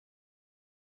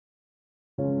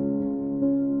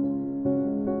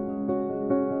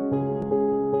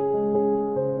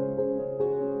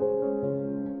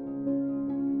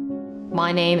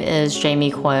My name is Jamie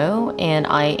Kuo, and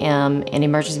I am an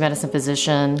emergency medicine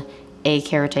physician, a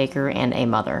caretaker, and a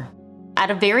mother.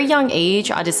 At a very young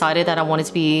age, I decided that I wanted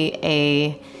to be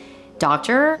a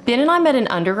doctor. Ben and I met in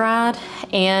undergrad,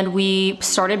 and we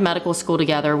started medical school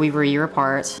together. We were a year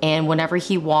apart, and whenever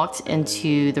he walked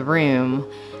into the room,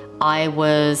 I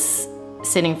was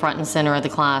sitting front and center of the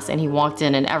class, and he walked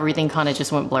in and everything kind of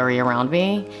just went blurry around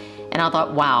me. And I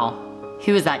thought, wow,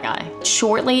 who is that guy?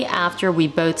 Shortly after we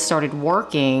both started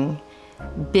working,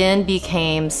 Ben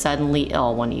became suddenly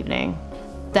ill one evening.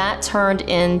 That turned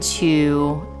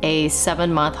into a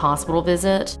 7-month hospital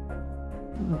visit.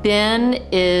 Ben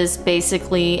is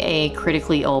basically a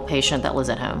critically ill patient that lives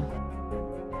at home.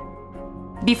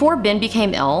 Before Ben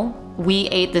became ill, we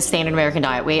ate the standard American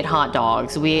diet. We ate hot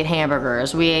dogs, we ate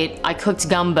hamburgers, I cooked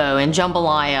gumbo and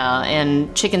jambalaya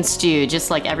and chicken stew, just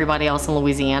like everybody else in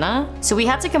Louisiana. So we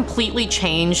had to completely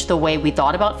change the way we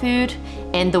thought about food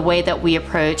and the way that we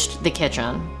approached the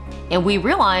kitchen. And we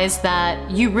realized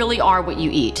that you really are what you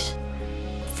eat.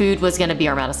 Food was gonna be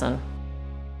our medicine.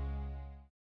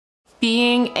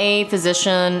 Being a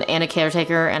physician and a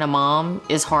caretaker and a mom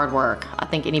is hard work. I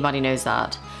think anybody knows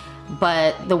that.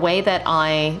 But the way that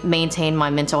I maintain my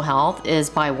mental health is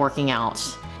by working out.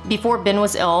 Before Ben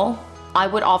was ill, I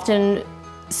would often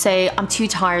say, I'm too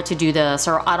tired to do this,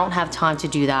 or I don't have time to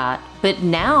do that. But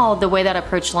now the way that I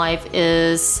approach life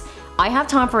is I have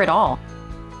time for it all.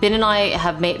 Ben and I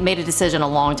have made a decision a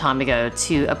long time ago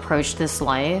to approach this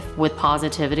life with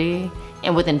positivity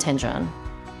and with intention.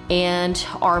 And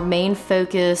our main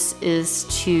focus is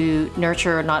to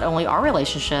nurture not only our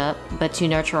relationship, but to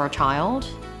nurture our child.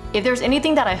 If there's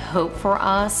anything that I hope for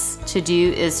us to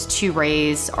do is to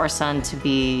raise our son to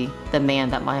be the man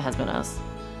that my husband is.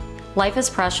 Life is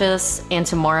precious and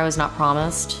tomorrow is not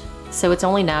promised, so it's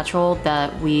only natural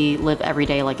that we live every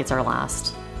day like it's our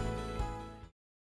last.